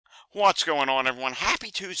What's going on, everyone?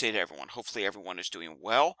 Happy Tuesday to everyone. Hopefully everyone is doing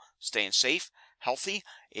well, staying safe, healthy.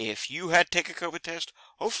 If you had to take a COVID test,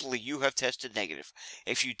 hopefully you have tested negative.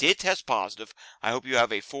 If you did test positive, I hope you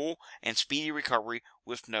have a full and speedy recovery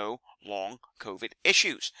with no long COVID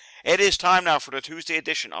issues. It is time now for the Tuesday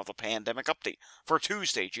edition of the Pandemic Update for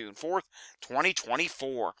Tuesday, June 4th,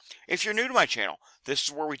 2024. If you're new to my channel, this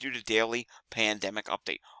is where we do the daily pandemic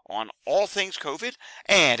update on all things COVID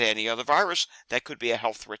and any other virus that could be a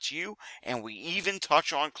health threat to you, and we even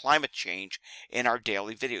touch on climate change in our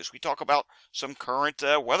daily videos. We talk about some current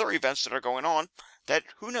weather events that are going on that,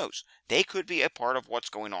 who knows, they could be a part of what's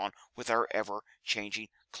going on with our ever-changing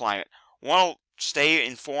climate. Want to stay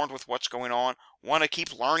informed with what's going on? Want to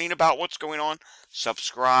keep learning about what's going on?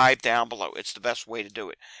 Subscribe down below. It's the best way to do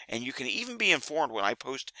it. And you can even be informed when I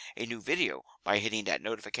post a new video by hitting that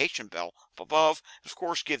notification bell up above. Of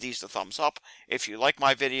course, give these the thumbs up if you like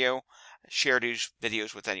my video. Share these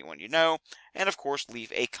videos with anyone you know. And of course,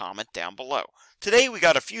 leave a comment down below. Today, we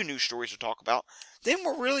got a few news stories to talk about. Then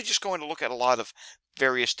we're really just going to look at a lot of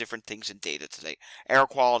various different things in data today. Air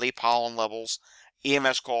quality, pollen levels,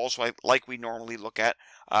 EMS calls like we normally look at.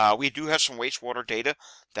 We do have some wastewater data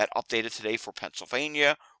that updated today for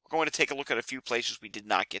Pennsylvania. We're going to take a look at a few places we did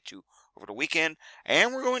not get to over the weekend.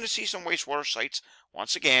 And we're going to see some wastewater sites,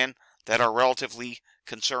 once again, that are relatively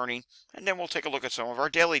concerning. And then we'll take a look at some of our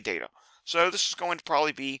daily data. So this is going to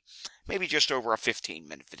probably be maybe just over a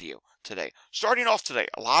 15-minute video today. Starting off today,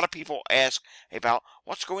 a lot of people ask about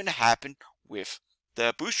what's going to happen with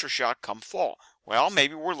the booster shot come fall. Well,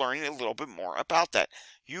 maybe we're learning a little bit more about that.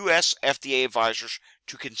 U.S. FDA advisors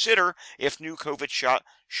to consider if new COVID shot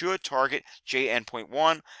should target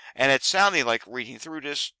JN.1, and it's sounding like, reading through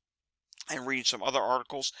this and reading some other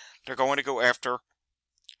articles, they're going to go after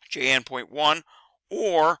JN.1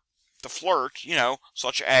 or the flirt,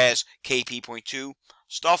 such as KP.2,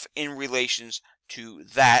 stuff in relations to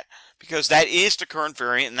that, because that is the current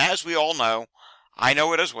variant, and as we all know, I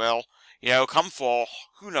know it as well, come fall,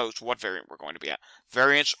 who knows what variant we're going to be at.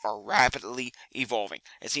 Variants are rapidly evolving.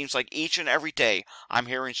 It seems like each and every day I'm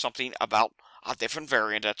hearing something about a different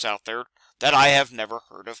variant that's out there that I have never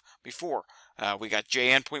heard of before. We got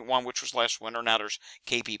JN.1, which was last winter. Now there's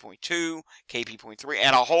KP.2, KP.3,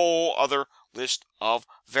 and a whole other list of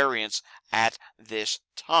variants at this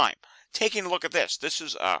time. Taking a look at this, this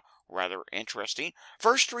is rather interesting.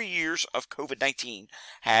 First 3 years of COVID-19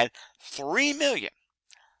 had 3 million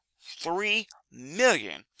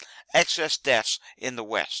excess deaths in the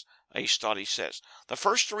West, a study says. The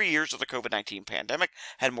first 3 years of the COVID-19 pandemic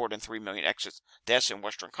had more than 3 million excess deaths in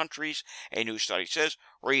Western countries, a new study says,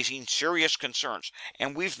 raising serious concerns.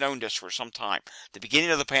 And we've known this for some time. The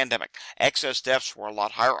beginning of the pandemic, excess deaths were a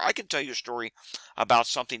lot higher. I can tell you a story about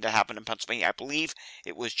something that happened in Pennsylvania. I believe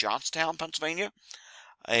it was Johnstown, Pennsylvania.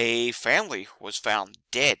 A family was found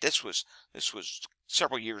dead. This was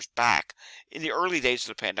several years back. In the early days of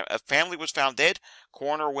the pandemic, a family was found dead.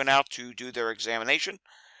 Coroner went out to do their examination,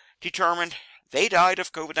 determined they died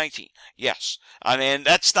of COVID-19. Yes, I mean,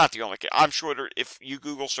 that's not the only case. I'm sure if you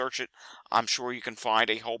Google search it, I'm sure you can find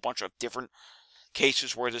a whole bunch of different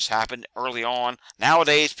cases where this happened early on.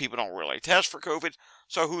 Nowadays, people don't really test for COVID,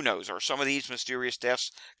 so who knows? Are some of these mysterious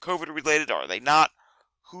deaths COVID-related? Are they not?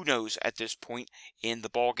 Who knows at this point in the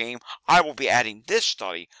ball game? I will be adding this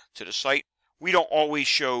study to the site. We don't always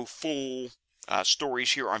show full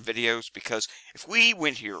stories here on videos, because if we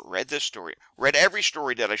went here, read this story, read every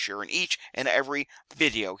story that I share in each and every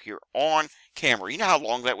video here on camera, you know how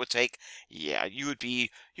long that would take? Yeah, you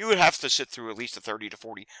would have to sit through at least a 30 to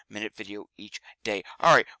 40 minute video each day.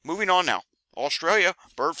 All right, moving on now. Australia,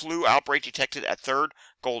 bird flu outbreak detected at 3rd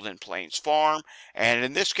Golden Plains Farm, and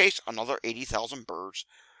in this case, another 80,000 birds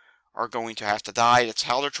are going to have to die. That's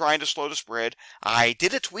how they're trying to slow the spread. I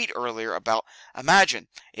did a tweet earlier about, imagine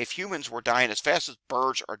if humans were dying as fast as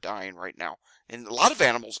birds are dying right now, and a lot of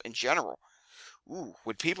animals in general. Ooh,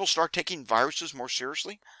 would people start taking viruses more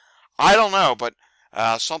seriously? I don't know, but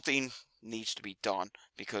something needs to be done,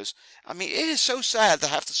 because, I mean, it is so sad to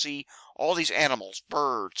have to see all these animals,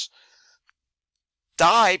 birds,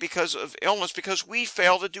 die because of illness, because we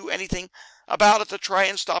fail to do anything about it to try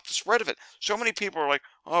and stop the spread of it. So many people are like,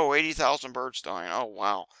 oh, 80,000 birds dying. Oh,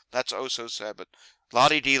 wow. That's oh so sad, but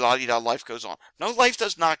la-di-dee, la-di-da, life goes on. No, life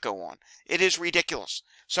does not go on. It is ridiculous.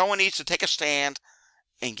 Someone needs to take a stand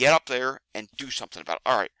and get up there and do something about it.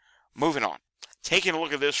 All right, moving on. Taking a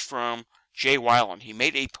look at this from Jay Weiland. He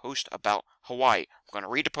made a post about Hawaii. I'm going to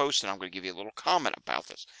read the post, and I'm going to give you a little comment about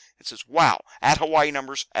this. It says, wow, at Hawaii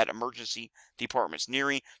numbers at emergency departments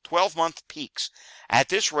nearing 12-month peaks. At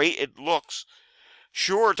this rate, it looks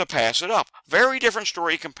sure to pass it up. Very different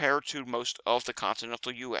story compared to most of the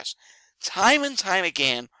continental U.S. Time and time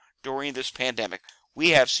again during this pandemic, we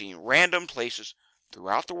have seen random places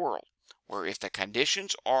throughout the world where if the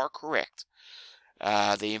conditions are correct,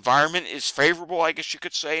 the environment is favorable, I guess you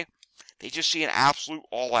could say, they just see an absolute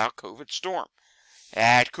all-out COVID storm.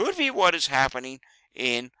 That could be what is happening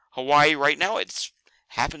in Hawaii right now. It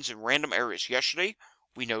happens in random areas. Yesterday,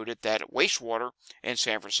 we noted that wastewater in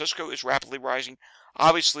San Francisco is rapidly rising.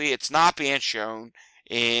 Obviously, it's not being shown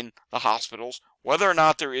in the hospitals. Whether or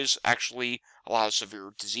not there is actually a lot of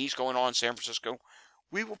severe disease going on in San Francisco,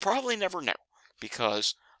 we will probably never know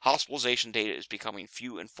because hospitalization data is becoming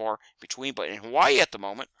few and far between. But in Hawaii at the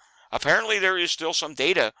moment, apparently there is still some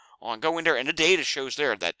data ongoing there, and the data shows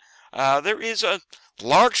there that there is a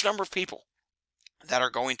large number of people that are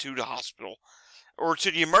going to the hospital or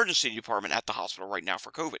to the emergency department at the hospital right now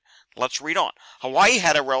for COVID. Let's read on. Hawaii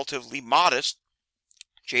had a relatively modest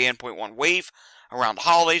JN.1 wave around the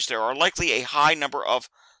holidays. There are likely a high number of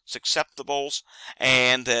susceptibles,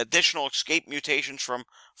 and the additional escape mutations from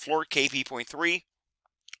Florida KP.3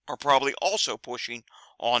 are probably also pushing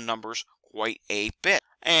on numbers quite a bit.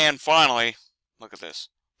 And finally, look at this.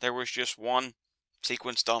 There was just one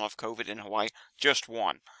sequence done of COVID in Hawaii, just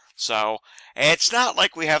one. So, it's not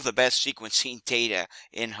like we have the best sequencing data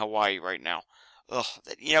in Hawaii right now. Ugh,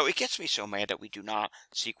 it gets me so mad that we do not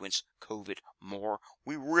sequence COVID more.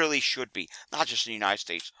 We really should be, not just in the United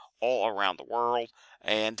States, all around the world.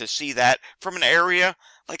 And to see that from an area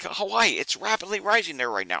like Hawaii, it's rapidly rising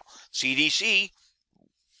there right now. CDC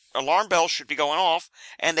alarm bells should be going off,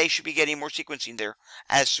 and they should be getting more sequencing there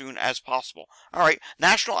as soon as possible. All right,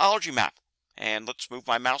 National Allergy Map. And let's move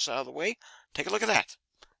my mouse out of the way. Take a look at that.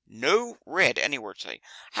 No red anywhere today.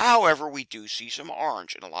 However, we do see some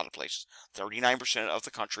orange in a lot of places. 39% of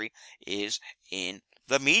the country is in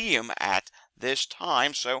the medium at this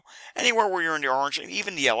time. So anywhere where you're in the orange and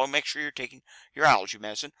even the yellow, make sure you're taking your allergy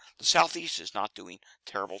medicine. The southeast is not doing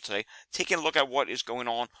terrible today. Taking a look at what is going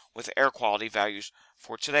on with air quality values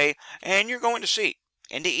for today, and you're going to see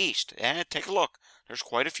in the east. And take a look. There's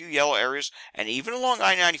quite a few yellow areas, and even along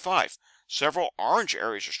I-95. Several orange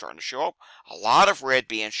areas are starting to show up. A lot of red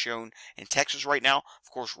being shown in Texas right now. Of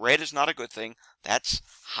course, red is not a good thing. That's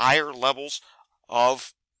higher levels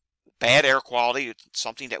of bad air quality. It's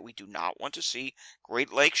something that we do not want to see.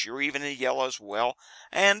 Great Lakes, you're even in yellow as well.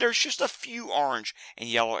 And there's just a few orange and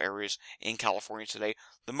yellow areas in California today.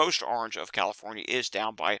 The most orange of California is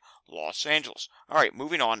down by Los Angeles. All right,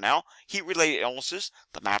 moving on now. Heat-related illnesses.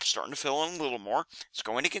 The map's starting to fill in a little more. It's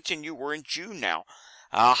going to continue. We're in June now.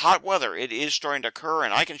 Hot weather, it is starting to occur,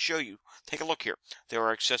 and I can show you. Take a look here. There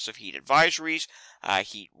are excessive heat advisories,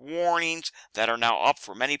 heat warnings that are now up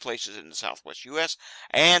for many places in the southwest U.S.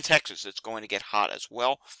 and Texas. It's going to get hot as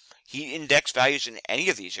well. Heat index values in any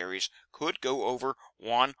of these areas could go over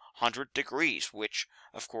 100 degrees, which,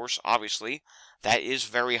 of course, obviously, that is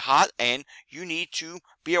very hot, and you need to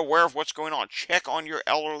be aware of what's going on. Check on your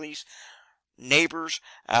elderly neighbors.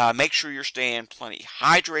 Make sure you're staying plenty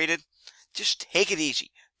hydrated. Just take it easy.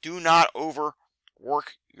 Do not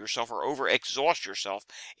overwork yourself or overexhaust yourself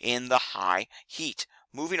in the high heat.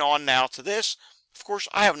 Moving on now to this. Of course,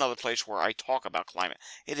 I have another place where I talk about climate.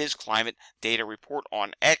 It is Climate Data Report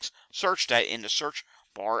on X. Search that in the search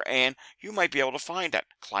bar, and you might be able to find that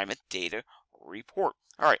Climate Data Report.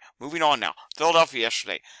 All right, moving on now. Philadelphia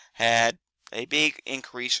yesterday had a big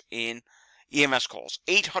increase in EMS calls.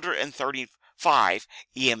 835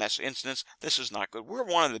 EMS incidents. This is not good. We're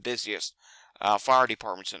one of the busiest fire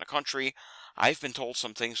departments in the country. I've been told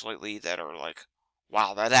some things lately that are like,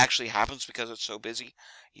 wow, that actually happens because it's so busy.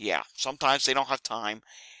 Yeah, sometimes they don't have time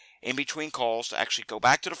in between calls to actually go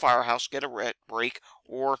back to the firehouse, get a break,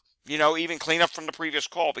 or, even clean up from the previous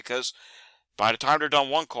call, because by the time they're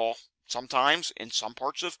done one call, sometimes in some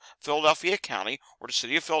parts of Philadelphia County or the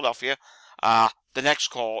city of Philadelphia, the next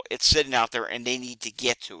call, it's sitting out there and they need to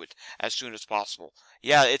get to it as soon as possible.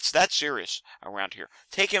 Yeah, it's that serious around here.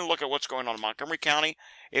 Taking a look at what's going on in Montgomery County,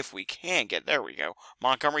 if we can get, there we go.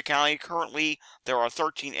 Montgomery County, currently there are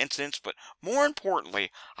 13 incidents, but more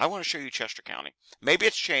importantly, I want to show you Chester County. Maybe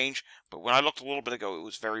it's changed, but when I looked a little bit ago, it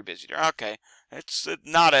was very busy there. Okay, it's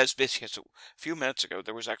not as busy as a few minutes ago.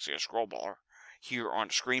 There was actually a scroll bar here on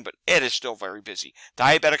the screen, but it is still very busy.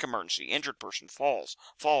 Diabetic emergency, injured person, falls,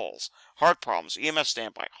 heart problems, EMS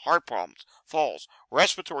standby, heart problems, falls,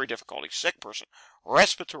 respiratory difficulty, sick person,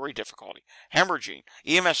 respiratory difficulty, hemorrhaging,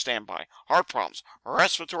 EMS standby, heart problems,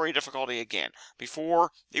 respiratory difficulty again. Before,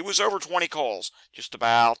 it was over 20 calls just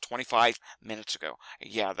about 25 minutes ago.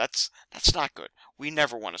 Yeah, that's not good. We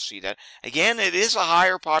never want to see that. Again, it is a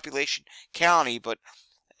higher population county, but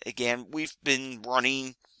Again, we've been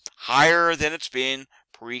running higher than it's been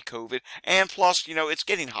pre-COVID, and plus, it's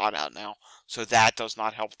getting hot out now, so that does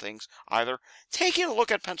not help things either. Taking a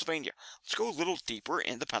look at Pennsylvania, let's go a little deeper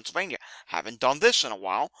into Pennsylvania. Haven't done this in a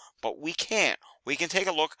while, but we can. We can take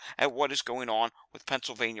a look at what is going on with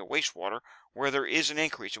Pennsylvania wastewater, where there is an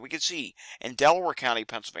increase. And we can see in Delaware County,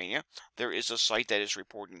 Pennsylvania, there is a site that is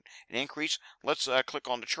reporting an increase. Let's click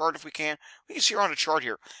on the chart if we can. We can see here on the chart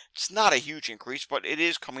here, it's not a huge increase, but it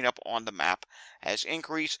is coming up on the map as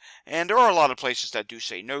increase. And there are a lot of places that do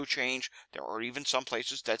say no change. There are even some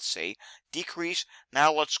places that say decrease.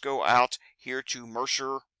 Now let's go out here to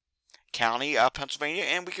Mercer County, Pennsylvania,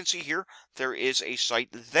 and we can see here there is a site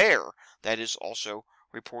there that is also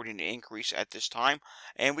reporting an increase at this time.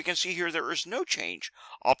 And we can see here there is no change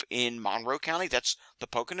up in Monroe County. That's the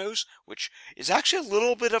Poconos, which is actually a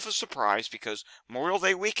little bit of a surprise because Memorial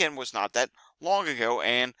Day weekend was not that long ago,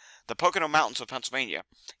 and the Pocono Mountains of Pennsylvania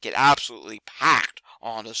get absolutely packed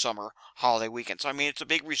on the summer holiday weekends. I mean, it's a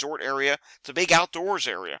big resort area, it's a big outdoors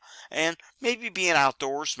area, and maybe being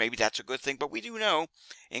outdoors, maybe that's a good thing, but we do know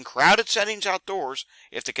in crowded settings outdoors,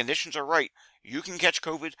 if the conditions are right, you can catch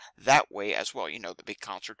COVID that way as well. The big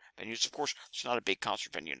concert venues. Of course, it's not a big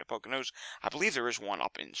concert venue in the Poconos. I believe there is one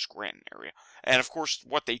up in Scranton area. And of course,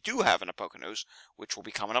 what they do have in the Poconos, which will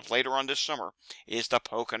be coming up later on this summer, is the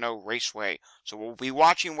Pocono Raceway. So we'll be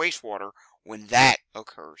watching wastewater when that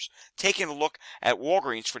occurs. Taking a look at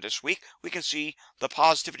Walgreens for this week, we can see the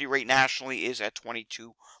positivity rate nationally is at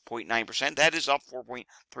 22.9%. That is up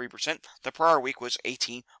 4.3%. The prior week was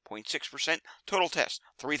 18.6%. Total tests,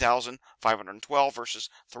 3,512 versus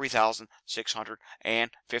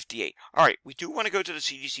 3,658. All right, we do want to go to the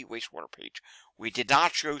CDC wastewater page. We did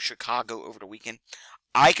not show Chicago over the weekend.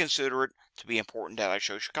 I consider it to be important that I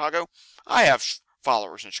show Chicago. I have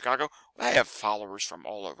followers in Chicago. I have followers from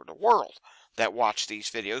all over the world that watch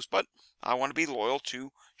these videos, but I want to be loyal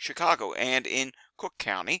to Chicago. And in Cook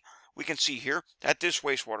County, we can see here that this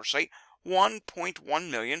wastewater site,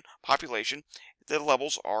 1.1 million population, the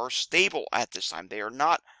levels are stable at this time. They are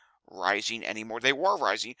not rising anymore. They were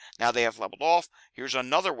rising. Now they have leveled off. Here's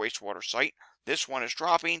another wastewater site. This one is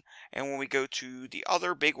dropping, and when we go to the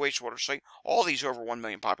other big wastewater site, all these over 1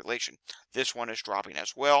 million population, this one is dropping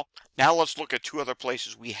as well. Now let's look at two other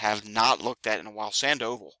places we have not looked at in a while.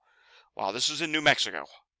 Sandoval. Wow, this is in New Mexico.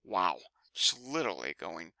 Wow, it's literally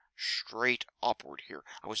going straight upward here.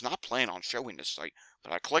 I was not planning on showing this site,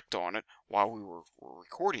 but I clicked on it while we were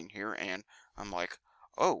recording here, and I'm like,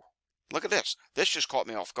 oh, look at this. This just caught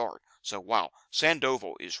me off guard. So wow,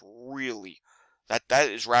 Sandoval is really... That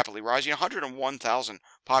is rapidly rising. 101,000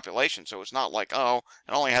 population, so it's not like, oh,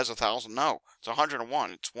 it only has 1,000. No, it's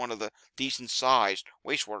 101. It's one of the decent-sized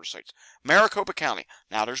wastewater sites. Maricopa County.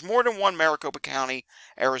 Now, there's more than one Maricopa County,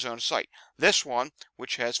 Arizona site. This one,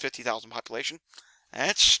 which has 50,000 population,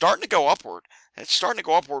 it's starting to go upward. It's starting to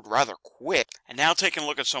go upward rather quick. And now taking a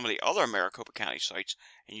look at some of the other Maricopa County sites,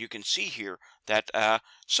 and you can see here that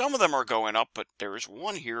some of them are going up, but there is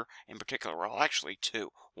one here in particular, well, actually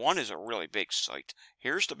two. One is a really big site.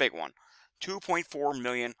 Here's the big one, 2.4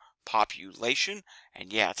 million population,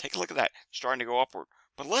 and yeah, take a look at that. It's starting to go upward.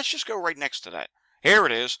 But let's just go right next to that. Here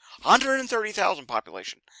it is, 130,000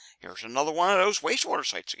 population. Here's another one of those wastewater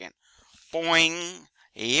sites again. Boing.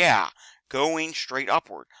 Yeah, going straight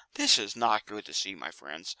upward. This is not good to see, my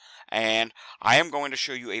friends. And I am going to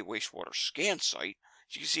show you a wastewater scan site.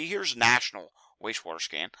 As you can see, here's national wastewater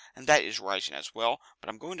scan, and that is rising as well. But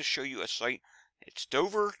I'm going to show you a site. It's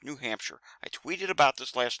Dover, New Hampshire. I tweeted about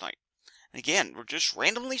this last night. And again, we're just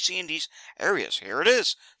randomly seeing these areas. Here it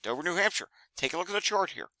is, Dover, New Hampshire. Take a look at the chart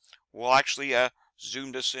here. We'll actually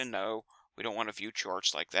zoom this in. No, we don't want to view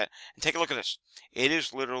charts like that. And take a look at this. It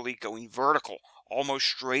is literally going vertical, almost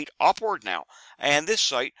straight upward now. And this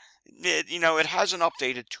site, it hasn't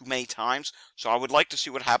updated too many times, so I would like to see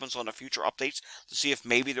what happens on the future updates to see if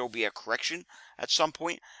maybe there will be a correction at some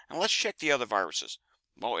point. And let's check the other viruses.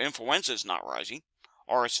 Well, influenza is not rising.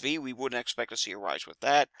 RSV, we wouldn't expect to see a rise with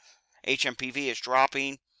that. HMPV is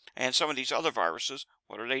dropping. And some of these other viruses,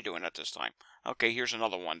 what are they doing at this time? Okay, here's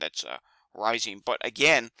another one that's rising. But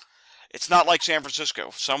again, it's not like San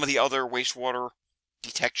Francisco. Some of the other wastewater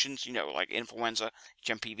detections, like influenza,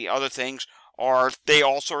 HMPV, other things, they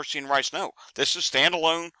also are seeing rise? No, this is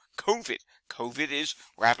standalone COVID. COVID is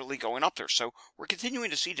rapidly going up there. So we're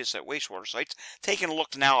continuing to see this at wastewater sites. Taking a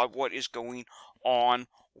look now at what is going on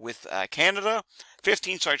with Canada.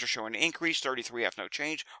 15 sites are showing an increase, 33 have no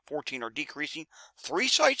change, 14 are decreasing. 3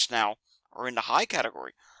 sites now are in the high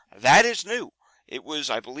category. That is new. It was,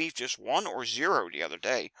 I believe, just 1 or 0 the other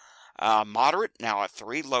day. Moderate now at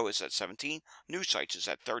 3, low is at 17, new sites is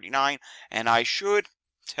at 39, and I should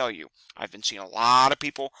tell you, I've been seeing a lot of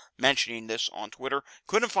people mentioning this on Twitter.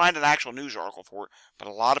 Couldn't find an actual news article for it, but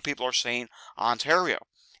a lot of people are saying Ontario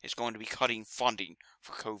is going to be cutting funding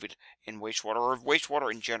for COVID in wastewater, or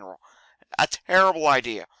wastewater in general. A terrible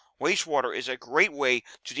idea. Wastewater is a great way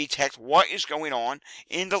to detect what is going on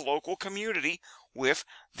in the local community with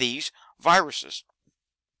these viruses.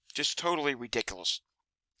 Just totally ridiculous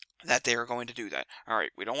that they are going to do that. All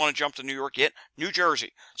right, we don't want to jump to New York yet. New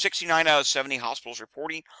Jersey, 69 out of 70 hospitals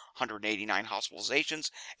reporting 189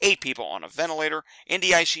 hospitalizations, 8 people on a ventilator. In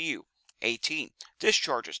the ICU, 18.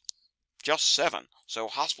 Discharges, just 7. So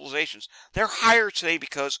hospitalizations, they're higher today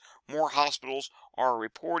because more hospitals are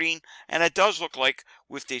reporting, and it does look like,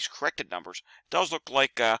 with these corrected numbers, it does look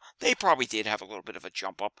like they probably did have a little bit of a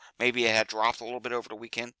jump up. Maybe it had dropped a little bit over the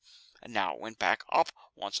weekend, and now it went back up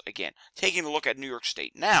once again. Taking a look at New York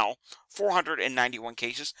State now, 491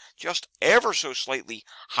 cases, just ever so slightly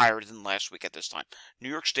higher than last week at this time. New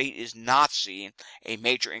York State is not seeing a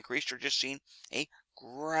major increase, they're just seeing a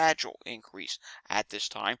gradual increase at this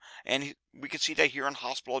time, and we can see that here on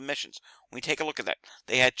hospital admissions. When we take a look at that,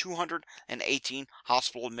 they had 218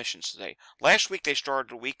 hospital admissions today. Last week they started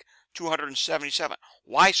the week 277.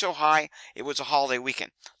 Why so high? It was a holiday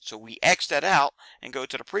weekend. So we X that out and go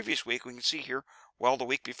to the previous week. We can see here, well, the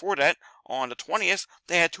week before that, on the 20th,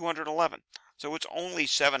 they had 211. So it's only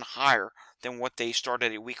 7 higher than what they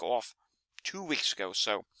started a week off 2 weeks ago.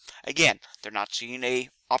 So again, they're not seeing a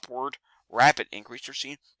upward rapid increase. They're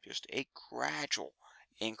seeing just a gradual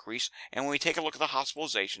increase. And when we take a look at the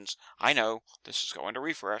hospitalizations, I know this is going to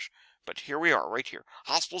refresh, but here we are right here.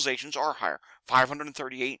 Hospitalizations are higher,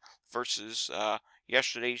 538 versus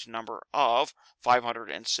yesterday's number of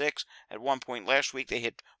 506. At one point last week, they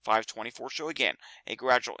hit 524. So again, a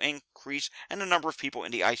gradual increase, and the number of people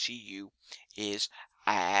in the ICU is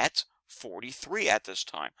at 43 at this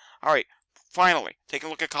time. All right, finally, take a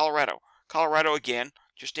look at Colorado. Colorado, again,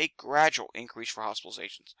 just a gradual increase for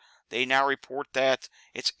hospitalizations. They now report that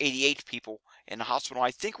it's 88 people in the hospital.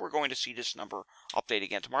 I think we're going to see this number update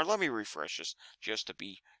again tomorrow. Let me refresh this just to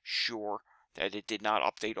be sure that it did not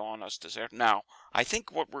update on us this afternoon. Now, I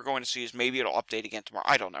think what we're going to see is maybe it'll update again tomorrow.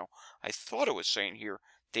 I don't know. I thought it was saying here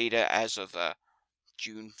data as of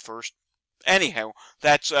June 1st. Anyhow,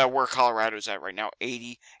 that's where Colorado is at right now.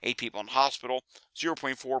 88 people in hospital,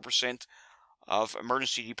 0.4% of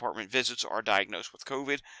emergency department visits are diagnosed with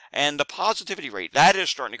COVID, and the positivity rate, that is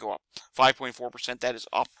starting to go up. 5.4%, that is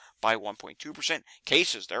up by 1.2%.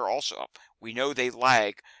 Cases, they're also up. We know they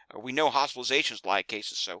lag, or we know hospitalizations lag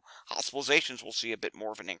cases, so hospitalizations will see a bit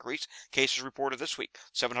more of an increase. Cases reported this week,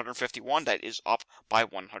 751, that is up by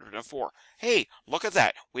 104. Hey, look at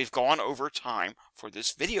that. We've gone over time for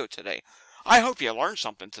this video today. I hope you learned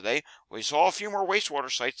something today. We saw a few more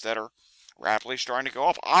wastewater sites that are rapidly starting to go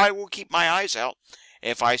up. I will keep my eyes out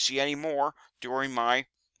if I see any more during my,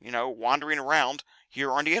 wandering around here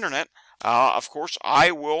on the internet. Of course, I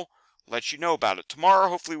will let you know about it. Tomorrow,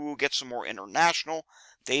 hopefully, we'll get some more international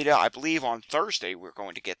data. I believe on Thursday, we're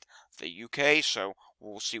going to get the UK, so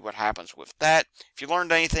we'll see what happens with that. If you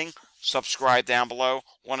learned anything, subscribe down below.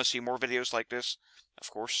 Want to see more videos like this? Of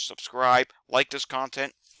course, subscribe, like this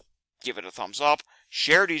content, give it a thumbs up,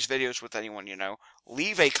 share these videos with anyone you know,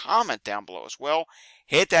 leave a comment down below as well,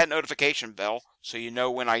 hit that notification bell so you know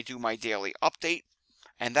when I do my daily update,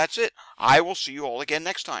 and that's it. I will see you all again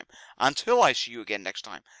next time. Until I see you again next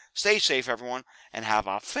time, stay safe everyone, and have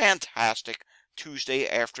a fantastic Tuesday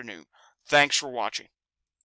afternoon. Thanks for watching.